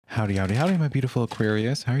Howdy, howdy, howdy, my beautiful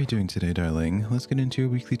Aquarius. How are you doing today, darling? Let's get into a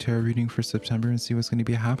weekly tarot reading for September and see what's going to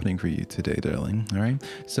be happening for you today, darling. All right.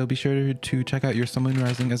 So be sure to check out your Sun, Moon,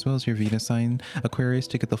 Rising, as well as your Venus sign, Aquarius,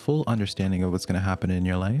 to get the full understanding of what's going to happen in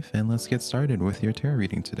your life. And let's get started with your tarot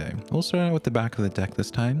reading today. We'll start out with the back of the deck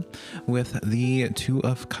this time with the Two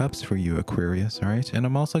of Cups for you, Aquarius. All right. And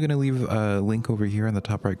I'm also going to leave a link over here in the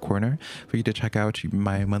top right corner for you to check out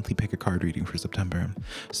my monthly pick a card reading for September.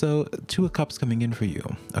 So Two of Cups coming in for you,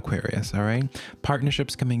 Aquarius. All right,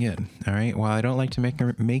 partnerships coming in. All right, while I don't like to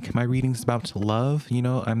make my readings about love, you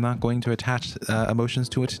know, I'm not going to attach emotions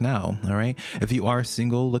to it now. All right, if you are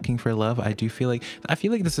single looking for love, I feel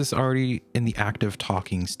like this is already in the active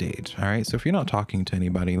talking stage. All right, so if you're not talking to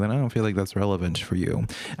anybody, then I don't feel like that's relevant for you.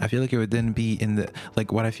 I feel like it would then be in the,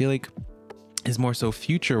 like, what I feel like is more so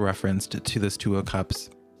future referenced to this Two of Cups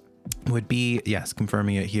would be, yes,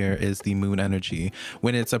 confirming it here, is the moon energy.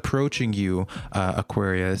 When it's approaching you,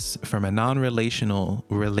 Aquarius, from a non-relational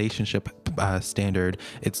relationship standard,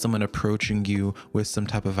 it's someone approaching you with some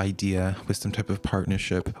type of idea, with some type of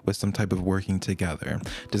partnership, with some type of working together.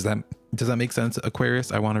 Does that make sense,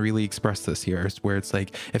 Aquarius? I want to really express this here, where it's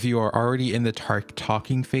like, if you are already in the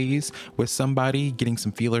talking phase with somebody, getting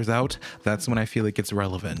some feelers out, that's when I feel like it's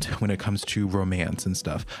relevant when it comes to romance and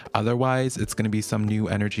stuff. Otherwise, it's going to be some new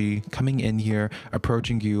energy coming in here,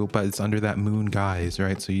 approaching you, but it's under that moon guise,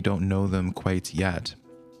 right? So you don't know them quite yet.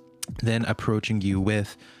 Then approaching you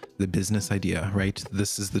with the business idea, right?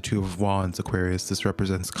 This is the Two of Wands, Aquarius. This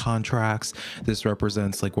represents contracts. This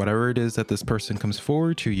represents like whatever it is that this person comes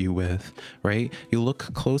forward to you with, right? You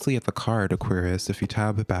look closely at the card, Aquarius. If you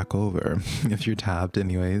tab it back over, if you're tabbed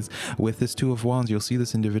anyways, with this Two of Wands, you'll see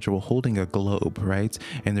this individual holding a globe, right?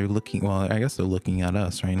 And they're looking, well, I guess they're looking at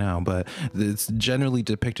us right now, but it's generally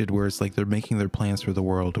depicted where it's like they're making their plans for the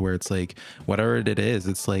world, where it's like whatever it is,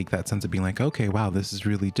 it's like that sense of being like, okay, wow, this is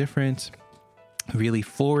really different, really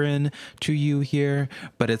foreign to you here,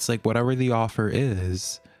 but it's like whatever the offer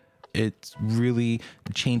is, it really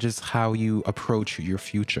changes how you approach your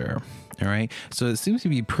future. All right, so it seems to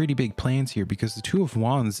be pretty big plans here, because the Two of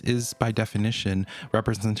Wands is by definition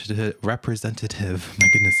representative, my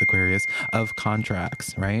goodness, Aquarius, of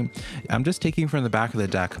contracts, right? I'm just taking from the back of the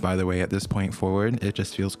deck, by the way, at this point forward. It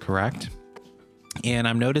just feels correct. And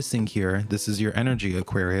I'm noticing here, this is your energy,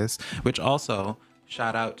 Aquarius, which also,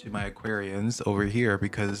 shout out to my Aquarians over here,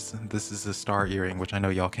 because this is a star earring, which I know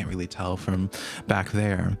y'all can't really tell from back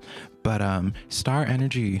there. But star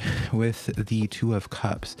energy with the Two of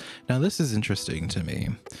Cups. Now this is interesting to me,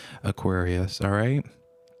 Aquarius, all right?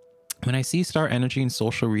 When I see star energy in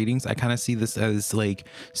social readings, I kind of see this as like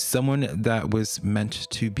someone that was meant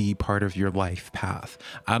to be part of your life path.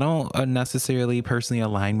 I don't necessarily personally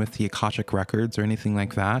align with the Akashic records or anything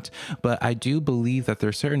like that, but I do believe that there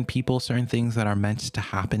are certain people, certain things that are meant to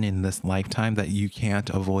happen in this lifetime that you can't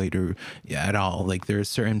avoid or at all. Like there's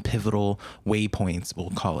certain pivotal waypoints, we'll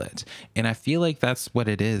call it. And I feel like that's what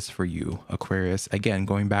it is for you, Aquarius. Again,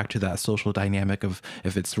 going back to that social dynamic of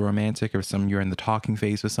if it's romantic or you're in the talking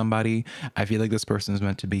phase with somebody, I feel like this person is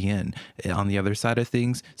meant to be in. On the other side of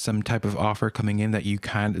things, some type of offer coming in that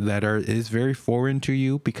is very foreign to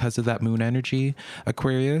you because of that moon energy,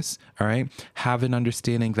 Aquarius. All right, have an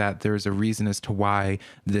understanding that there's a reason as to why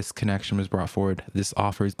this connection was brought forward. This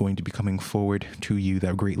offer is going to be coming forward to you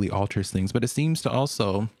that greatly alters things, but it seems to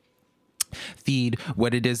also feed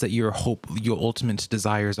what it is that your ultimate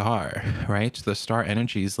desires are, right? The star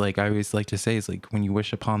energies, like I always like to say, is like when you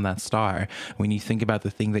wish upon that star, when you think about the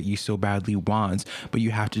thing that you so badly want, but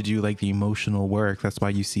you have to do like the emotional work. That's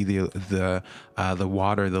why you see the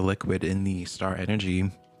water, the liquid in the star energy.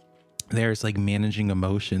 There's like managing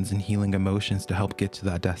emotions and healing emotions to help get to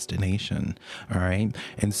that destination. All right.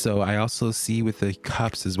 And so I also see with the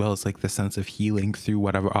cups as well, it's like the sense of healing through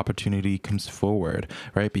whatever opportunity comes forward,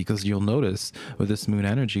 right? Because you'll notice with this moon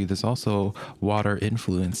energy, there's also water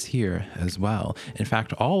influence here as well. In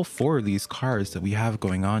fact, all four of these cards that we have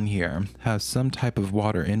going on here have some type of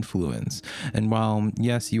water influence. And while,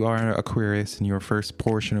 yes, you are Aquarius and your first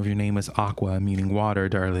portion of your name is Aqua, meaning water,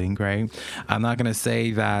 darling, right? I'm not going to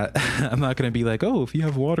say that I'm not going to be like, oh, if you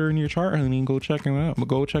have water in your chart, honey, go check it out.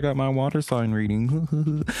 Go check out my water sign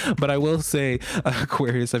reading. But I will say,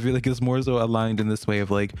 Aquarius, I feel like it's more so aligned in this way of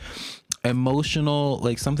like emotional,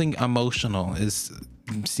 like something emotional is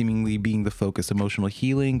seemingly being the focus, emotional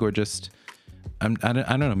healing, or just, I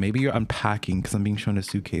don't know, maybe you're unpacking, because I'm being shown a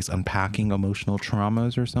suitcase, unpacking emotional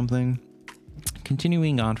traumas or something.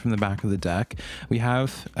 Continuing on from the back of the deck, we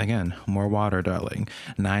have, again, more water, darling.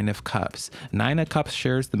 9 of Cups. 9 of Cups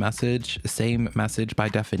shares the message, same message by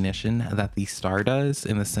definition that the star does,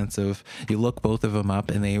 in the sense of you look both of them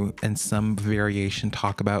up and they, in some variation,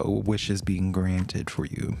 talk about wishes being granted for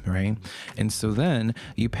you, right? And so then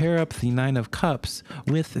you pair up the 9 of Cups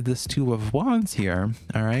with this 2 of Wands here,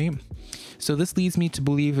 all right? So this leads me to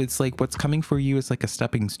believe it's like what's coming for you is like a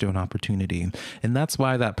stepping stone opportunity. And that's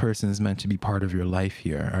why that person is meant to be part of your life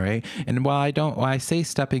here. All right. And while I say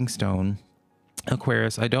stepping stone,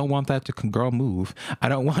 Aquarius, I don't want that to move. I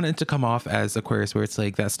don't want it to come off as Aquarius where it's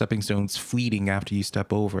like that stepping stone's fleeting after you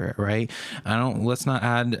step over it, right? Let's not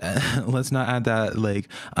add that like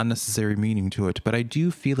unnecessary meaning to it. But I do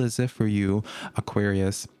feel as if for you,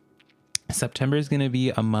 Aquarius, September is going to be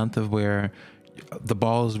a month of where the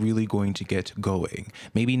ball is really going to get going.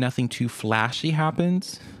 Maybe nothing too flashy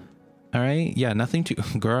happens. All right. Yeah. Nothing too,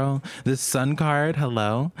 girl, the sun card,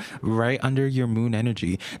 hello, right under your moon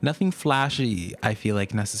energy. Nothing flashy, I feel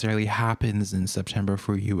like, necessarily happens in September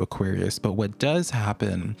for you, Aquarius. But what does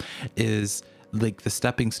happen is like the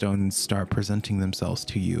stepping stones start presenting themselves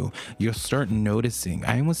to you. You'll start noticing.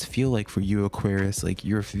 I almost feel like for you, Aquarius, like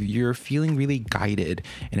you're feeling really guided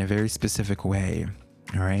in a very specific way.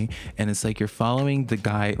 All right. And it's like you're following the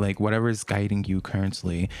guide, like whatever is guiding you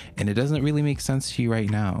currently. And it doesn't really make sense to you right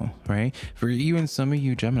now. Right. For you and some of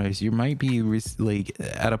you Geminis, you might be like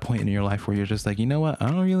at a point in your life where you're just like, you know what? I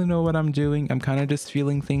don't really know what I'm doing. I'm kind of just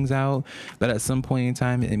feeling things out. But at some point in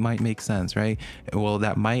time, it might make sense. Right. Well,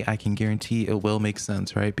 I can guarantee it will make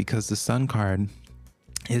sense. Right. Because the Sun card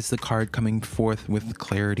is the card coming forth with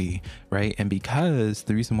clarity, right? And because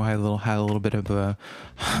the reason why I had a little bit of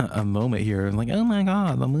a moment here, I'm like, oh my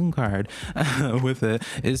god, the moon card with it,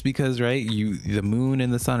 is because, right, the moon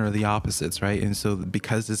and the sun are the opposites, right? And so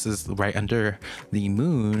because this is right under the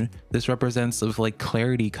moon, this represents of like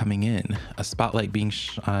clarity coming in, a spotlight being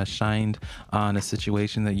shined on a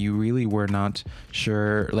situation that you really were not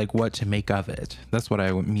sure like what to make of it. That's what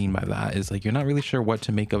I mean by that, is like you're not really sure what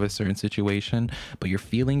to make of a certain situation, but you're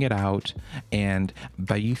feeling it out. And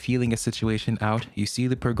by you feeling a situation out, you see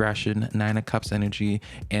the progression, 9 of Cups energy.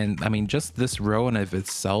 And I mean, just this row in of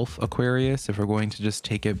itself, Aquarius, if we're going to just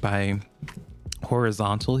take it by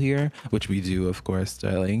horizontal here, which we do, of course,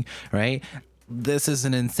 darling, right? This is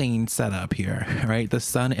an insane setup here, right? The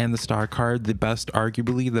sun and the star card,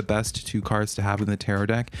 arguably the best 2 cards to have in the tarot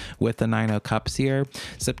deck, with the 9 of Cups here.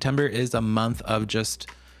 September is a month of just,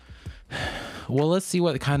 well, let's see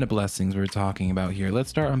what kind of blessings we're talking about here. Let's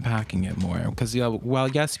start unpacking it more, because well,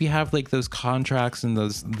 yes, we have like those contracts and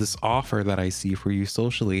this offer that I see for you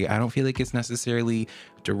socially. I don't feel like it's necessarily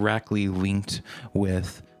directly linked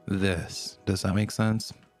with this. Does that make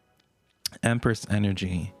sense? Empress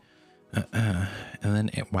energy, and then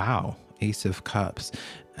wow, Ace of Cups,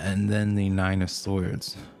 and then the 9 of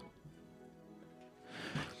Swords.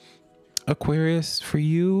 Aquarius, for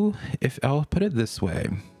you, if I'll put it this way,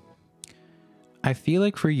 I feel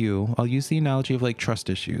like for you, I'll use the analogy of like trust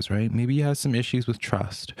issues, right? Maybe you have some issues with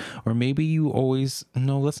trust, or maybe you always,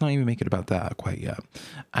 no, let's not even make it about that quite yet.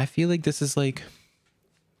 I feel like this is like,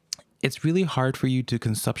 it's really hard for you to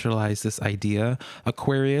conceptualize this idea,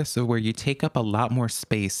 Aquarius, of where you take up a lot more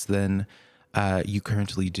space than you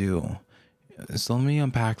currently do. So let me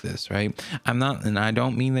unpack this, right? And I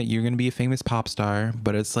don't mean that you're going to be a famous pop star,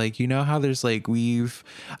 but it's like, you know how there's like,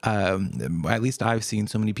 at least I've seen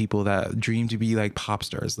so many people that dream to be like pop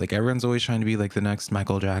stars. Like everyone's always trying to be like the next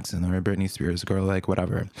Michael Jackson or Britney Spears girl, like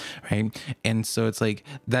whatever, right? And so it's like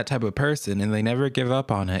that type of person, and they never give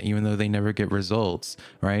up on it, even though they never get results,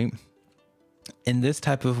 right? In this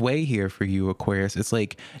type of way here for you, Aquarius, it's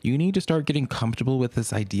like you need to start getting comfortable with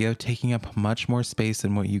this idea of taking up much more space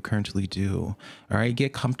than what you currently do. All right,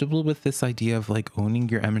 get comfortable with this idea of like owning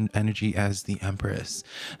your energy as the Empress.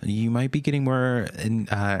 You might be getting more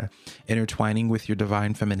intertwining with your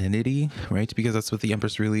divine femininity, right? Because that's what the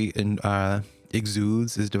Empress really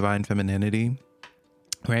exudes, is divine femininity.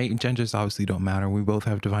 Right? Genders obviously don't matter. We both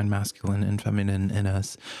have divine masculine and feminine in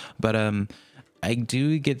us, but I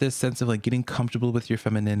do get this sense of like getting comfortable with your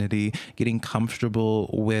femininity, getting comfortable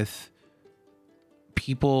with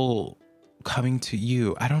people coming to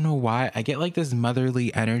you. I don't know why I get like this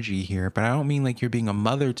motherly energy here, but I don't mean like you're being a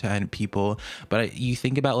mother to people, but you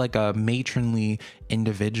think about like a matronly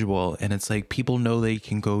individual, and it's like people know they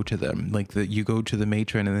can go to them, like that you go to the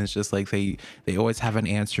matron, and it's just like they always have an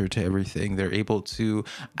answer to everything. They're able to,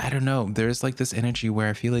 I don't know, there's like this energy where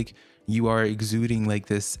I feel like you are exuding like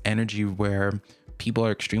this energy where people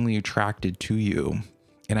are extremely attracted to you.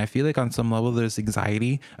 And I feel like on some level there's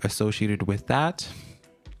anxiety associated with that.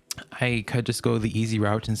 I could just go the easy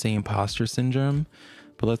route and say imposter syndrome,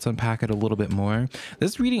 but let's unpack it a little bit more.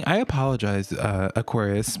 This reading, I apologize,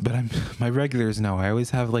 Aquarius, but my regulars know I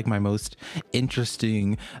always have like my most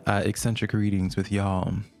interesting, eccentric readings with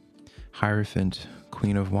y'all. Hierophant,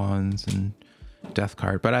 Queen of Wands, and Death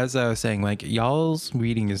card. But as I was saying, like, y'all's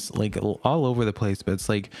reading is like all over the place, but it's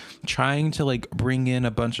like trying to like bring in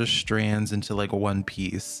a bunch of strands into like one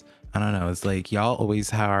piece. I don't know, it's like y'all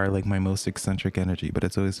always are like my most eccentric energy, but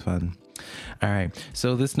it's always fun. All right,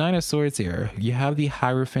 so this Nine of Swords here, you have the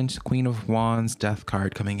Hierophant, Queen of Wands, Death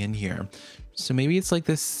card coming in here. So maybe it's like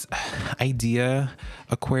this idea,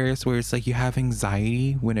 Aquarius, where it's like you have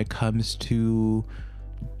anxiety when it comes to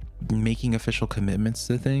making official commitments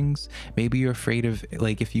to things. Maybe you're afraid of,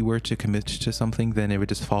 like, if you were to commit to something, then it would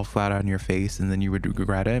just fall flat on your face and then you would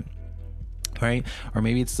regret it, right? Or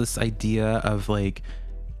maybe it's this idea of like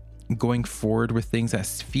going forward with things that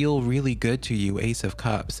feel really good to you. Ace of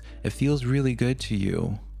Cups, it feels really good to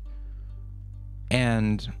you,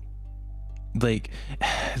 and like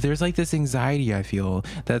there's like this anxiety I feel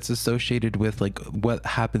that's associated with like what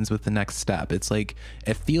happens with the next step. It's like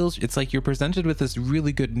it's like you're presented with this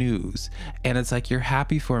really good news, and it's like you're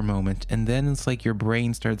happy for a moment, and then it's like your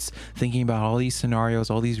brain starts thinking about all these scenarios,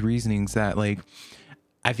 all these reasonings that, like,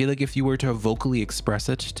 I feel like if you were to vocally express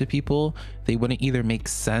it to people, they wouldn't either make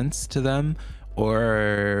sense to them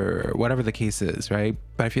or whatever the case is, right?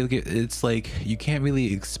 But I feel like it's like you can't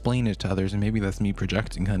really explain it to others, and maybe that's me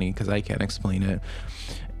projecting, honey, because I can't explain it.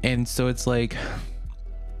 And so it's like,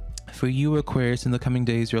 for you, Aquarius, in the coming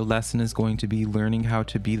days, your lesson is going to be learning how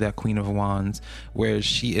to be that Queen of Wands, where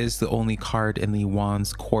she is the only card in the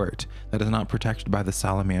Wands court that is not protected by the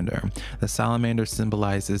salamander. The salamander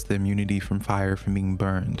symbolizes the immunity from fire, from being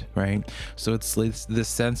burned, right? So it's this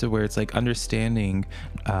sense of where it's like understanding,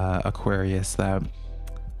 Aquarius, that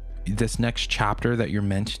this next chapter that you're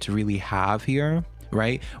meant to really have here,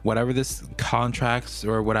 right? Whatever this contracts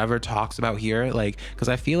or whatever talks about here, like, because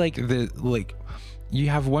I feel like you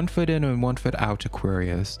have 1 foot in and 1 foot out,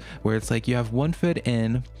 Aquarius, where it's like you have 1 foot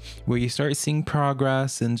in where you start seeing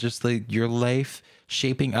progress and just like your life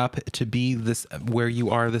shaping up to be this, where you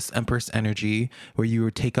are this Empress energy, where you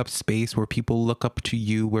take up space, where people look up to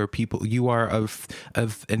you, where you are of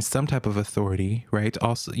in some type of authority, right?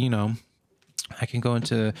 Also, you know, I can go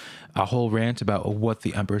into a whole rant about what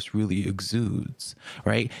the Empress really exudes,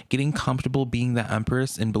 right? Getting comfortable being the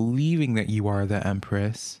Empress and believing that you are the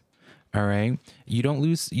Empress. All right. You don't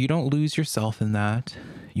lose yourself in that.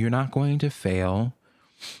 You're not going to fail.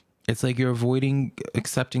 It's like you're avoiding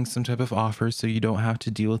accepting some type of offer so you don't have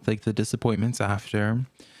to deal with like the disappointments after.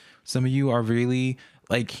 Some of you are really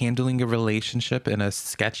like handling a relationship in a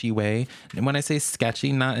sketchy way. And when I say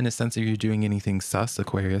sketchy, not in a sense that you're doing anything sus,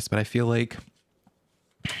 Aquarius, but I feel like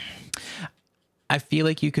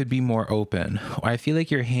you could be more open. Or I feel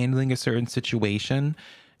like you're handling a certain situation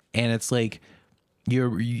and it's like,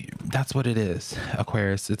 that's what it is,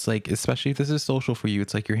 Aquarius. It's like, especially if this is social for you,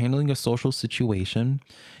 it's like you're handling a social situation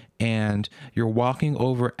and you're walking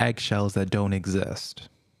over eggshells that don't exist.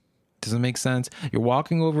 Does it make sense? You're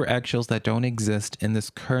walking over eggshells that don't exist in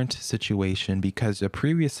this current situation because the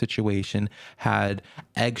previous situation had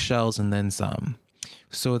eggshells and then some.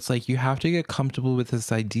 So it's like you have to get comfortable with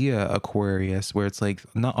this idea, Aquarius, where it's like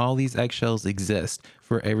not all these eggshells exist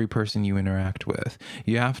for every person you interact with.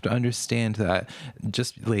 You have to understand that,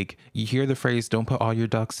 just like you hear the phrase, don't put all your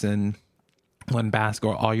ducks in one basket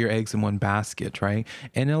or all your eggs in one basket, right?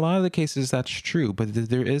 And in a lot of the cases that's true, but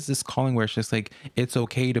there is this calling where it's just like it's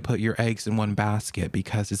okay to put your eggs in one basket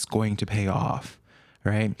because it's going to pay off,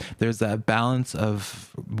 right? There's that balance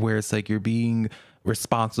of where it's like you're being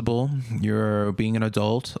responsible, you're being an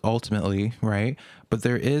adult ultimately, right? But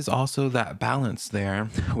there is also that balance there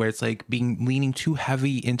where it's like leaning too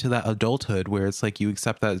heavy into that adulthood where it's like you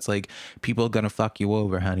accept that it's like people are gonna fuck you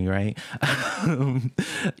over, honey, right?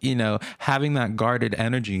 You know, having that guarded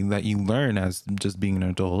energy that you learn as just being an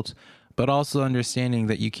adult, but also understanding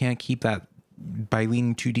that you can't keep that. By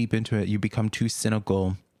leaning too deep into it, you become too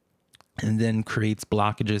cynical and then creates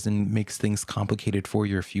blockages and makes things complicated for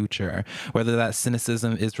your future. Whether that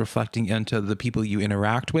cynicism is reflecting into the people you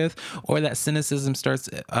interact with, or that cynicism starts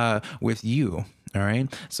with you. All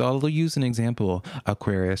right. So I'll use an example,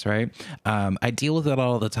 Aquarius, right? I deal with it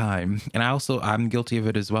all the time. And I'm guilty of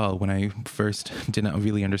it as well. When I first didn't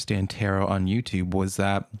really understand tarot on YouTube, was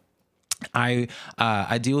that I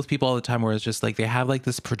deal with people all the time where it's just like they have like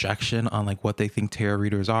this projection on like what they think tarot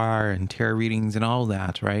readers are and tarot readings and all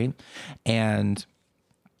that, right? And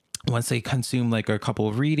once they consume like a couple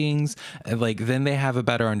of readings, like then they have a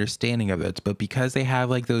better understanding of it. But because they have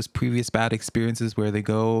like those previous bad experiences where they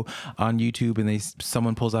go on YouTube and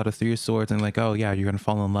someone pulls out a three of swords and like, oh yeah, you're gonna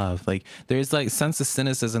fall in love, like there's like sense of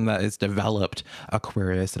cynicism that is developed,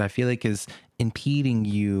 Aquarius, that I feel like is impeding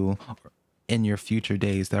you in your future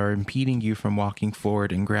days, that are impeding you from walking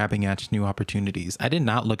forward and grabbing at new opportunities. I did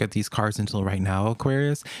not look at these cards until right now,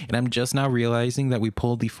 Aquarius, and I'm just now realizing that we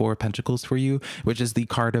pulled the Four of Pentacles for you, which is the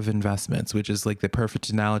card of investments, which is like the perfect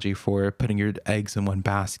analogy for putting your eggs in one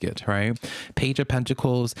basket, right? Page of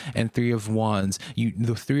Pentacles and Three of Wands.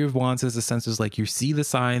 The Three of Wands is a sense is like you see the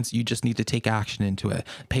signs, you just need to take action into it.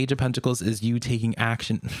 Page of Pentacles is you taking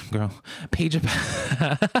action, girl. Page of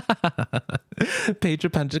Page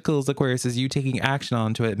of Pentacles, Aquarius, is you taking action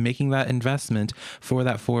onto it, making that investment for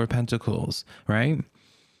that Four of Pentacles, right?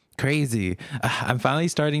 Crazy. I'm finally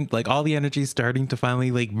starting, like all the energy is starting to finally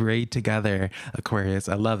like braid together, Aquarius.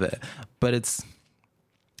 I love it. But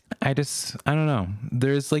I don't know.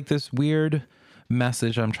 There's like this weird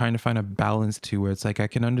message I'm trying to find a balance to, where it's like I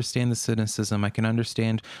can understand the cynicism, I can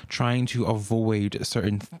understand trying to avoid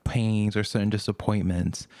certain pains or certain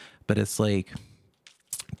disappointments, but it's like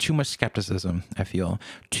too much skepticism. I feel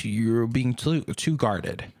you're being too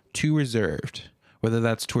guarded, too reserved, whether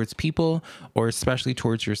that's towards people or especially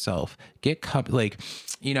towards yourself. Like,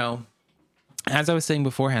 you know, as I was saying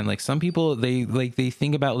beforehand, like some people, they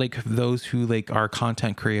think about like those who like are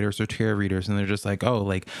content creators or tarot readers, and they're just like, oh,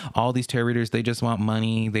 like all these tarot readers, they just want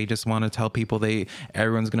money. They just want to tell people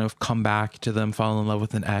everyone's going to come back to them, fall in love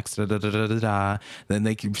with an ex, da, da, da, da, da, da. Then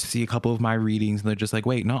they can see a couple of my readings and they're just like,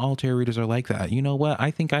 wait, not all tarot readers are like that. You know what?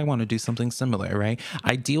 I think I want to do something similar, right?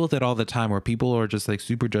 I deal with it all the time where people are just like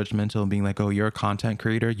super judgmental and being like, oh, you're a content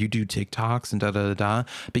creator, you do TikToks and da, da, da, da,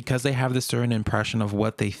 because they have this certain impression of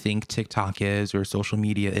what they think TikTok is or social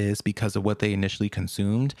media is because of what they initially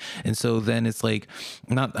consumed. And so then it's like,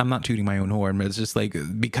 I'm not tooting my own horn, but it's just like,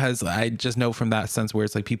 because I just know from that sense where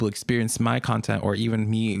it's like people experience my content, or even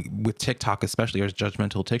me with TikTok, especially, or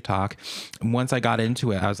judgmental TikTok. Once I got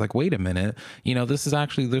into it, I was like, wait a minute, you know, this is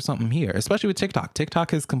actually, there's something here, especially with TikTok.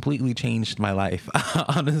 TikTok has completely changed my life,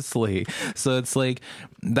 honestly. So it's like,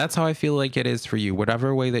 that's how I feel like it is for you,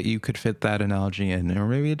 whatever way that you could fit that analogy in. Or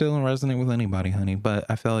maybe it doesn't resonate with anybody, honey, but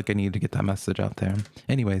I feel like I need to get that message out there.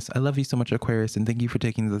 Anyways, I love you so much, Aquarius, and thank you for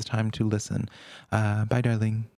taking the time to listen. Bye, darling.